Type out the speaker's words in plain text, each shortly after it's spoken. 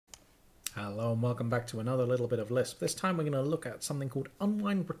Hello and welcome back to another little bit of Lisp. This time we're going to look at something called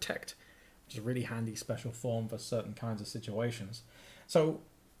unwind-protect, which is a really handy special form for certain kinds of situations. So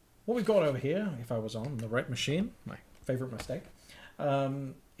what we've got over here, if I was on the right machine, my favorite mistake,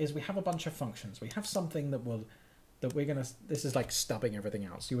 is we have a bunch of functions. We have something this is like stubbing everything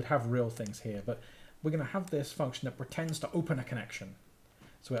out. So you would have real things here, but we're going to have this function that pretends to open a connection.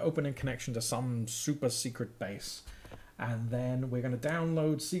 So we're opening a connection to some super secret base. And then we're going to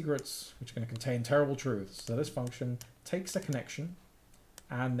download secrets, which are going to contain terrible truths. So this function takes a connection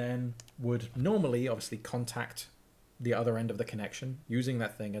and then would normally, obviously, contact the other end of the connection using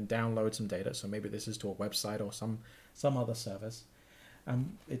that thing and download some data. So maybe this is to a website or some other service.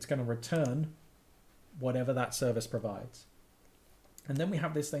 And it's going to return whatever that service provides. And then we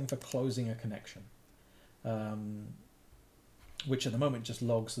have this thing for closing a connection, which at the moment just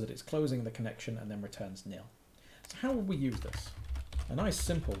logs that it's closing the connection and then returns nil. So how would we use this? A nice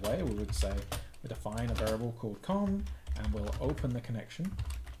simple way, we would say we define a variable called com and we'll open the connection.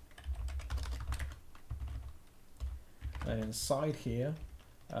 And inside here,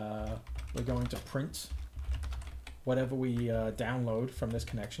 we're going to print whatever we download from this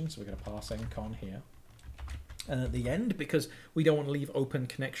connection. So we're going to pass in con here. And at the end, because we don't want to leave open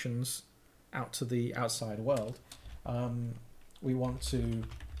connections out to the outside world, we want to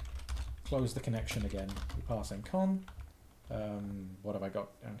close the connection again. We pass in con. What have I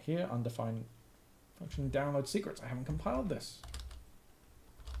got down here? Undefined function download secrets. I haven't compiled this.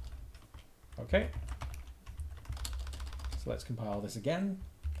 Okay. So let's compile this again.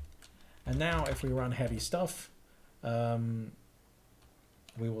 And now if we run heavy stuff, we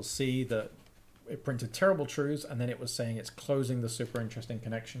will see that it printed terrible truths and then it was saying it's closing the super interesting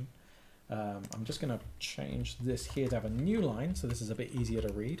connection. I'm just going to change this here to have a new line, so this is a bit easier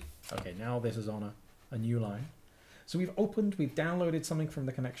to read. Okay, now this is on a new line. So we've downloaded something from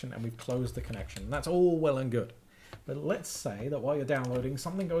the connection, and we've closed the connection. That's all well and good. But let's say that while you're downloading,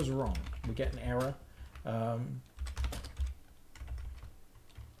 something goes wrong. We get an error.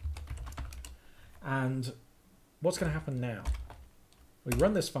 And what's going to happen now? We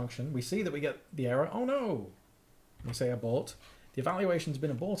run this function. We see that we get the error. Oh no! We say abort. The evaluation's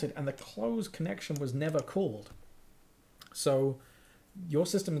been aborted and the closed connection was never called. So your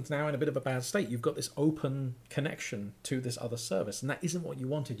system is now in a bit of a bad state. You've got this open connection to this other service, and that isn't what you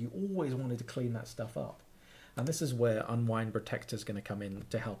wanted. You always wanted to clean that stuff up. And this is where unwind-protect is going to come in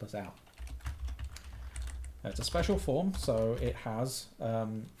to help us out. It's a special form, so it has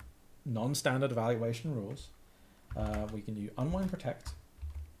non-standard evaluation rules. We can use unwind-protect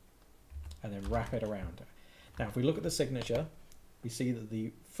and then wrap it around. Now, if we look at the signature, we see that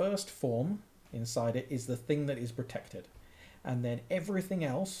the first form inside it is the thing that is protected. And then everything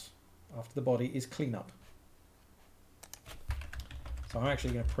else after the body is cleanup. So I'm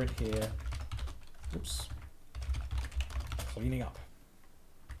actually going to print here, oops, cleaning up.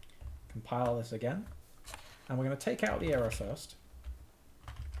 Compile this again. And we're going to take out the error first.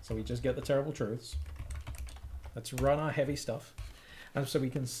 So we just get the terrible truths. Let's run our heavy stuff. And so we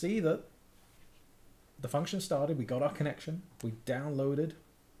can see that the function started, we got our connection, we downloaded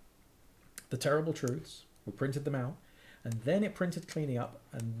the terrible truths, we printed them out, and then it printed cleaning up,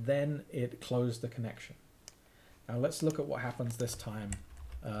 and then it closed the connection. Now let's look at what happens this time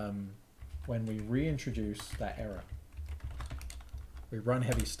when we reintroduce that error. We run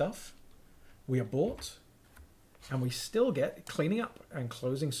heavy stuff, we abort, and we still get cleaning up and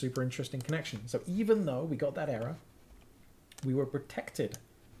closing super interesting connection. So even though we got that error, we were protected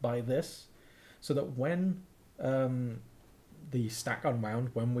by this, so that when the stack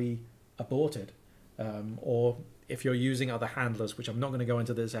unwound, when we aborted, or if you're using other handlers, which I'm not going to go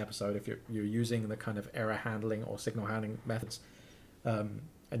into this episode, if you're using the kind of error handling or signal handling methods, and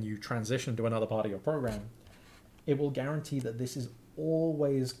you transition to another part of your program, it will guarantee that this is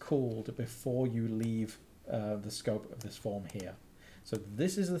always called before you leave the scope of this form here. So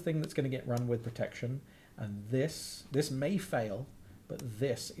this is the thing that's going to get run with protection, and this may fail, but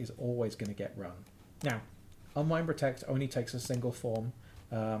this is always going to get run. Now, unwind-protect only takes a single form.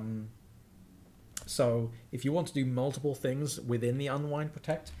 So if you want to do multiple things within the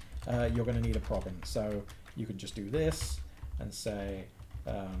unwind-protect, you're going to need a program. So you could just do this and say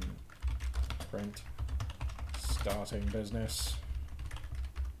print starting business.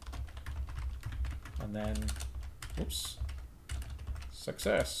 And then, oops,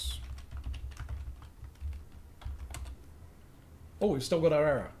 success. Oh, we've still got our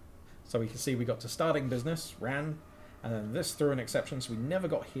error. So we can see we got to starting business, ran, and then this threw an exception, so we never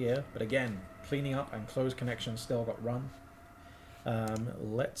got here. But again, cleaning up and closed connection still got run.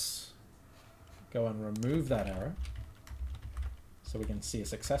 Let's go and remove that error so we can see a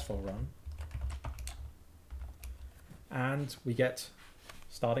successful run. and we get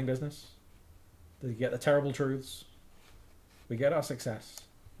starting business, we get the terrible truths, we get our success,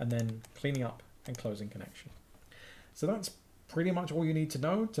 and then cleaning up and closing connection. So that's pretty much all you need to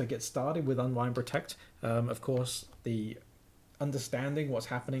know to get started with unwind-protect. Of course, the understanding what's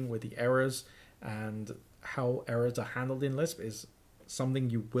happening with the errors and how errors are handled in Lisp is something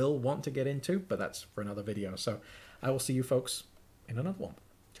you will want to get into, but that's for another video. So I will see you folks in another one.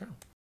 Ciao.